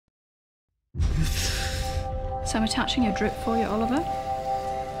So I'm attaching a drip for you, Oliver.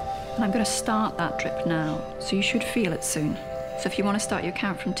 And I'm going to start that drip now, so you should feel it soon. So if you want to start your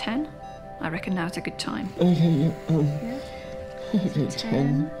count from 10, I reckon now's a good time. Okay, Yeah? okay,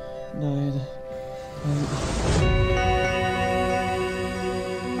 10, 9,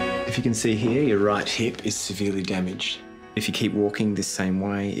 8. If you can see here, your right hip is severely damaged. If you keep walking this same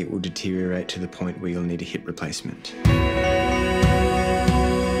way, it will deteriorate to the point where you'll need a hip replacement.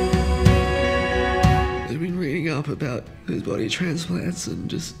 I've been reading up about those body transplants and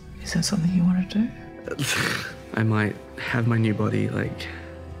just... Is that something you want to do? I might have my new body, like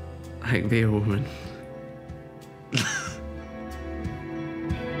be a woman.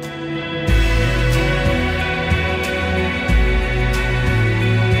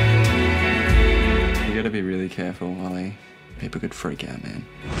 You gotta be really careful, Ollie. People could freak out, man.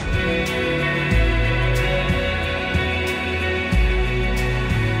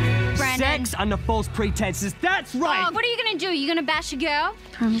 Sex under false pretenses, that's right! Oh, what are you gonna do? You gonna bash a girl?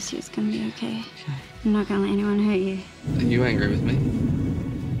 Promise you it's gonna be okay. I'm not gonna let anyone hurt you. Are you angry with me?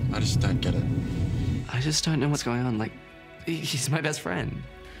 I just don't get it. I just don't know what's going on. Like, he's my best friend.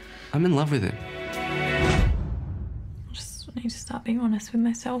 I'm in love with him. I just need to start being honest with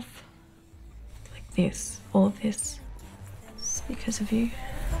myself. Like this, all of this, it's because of you.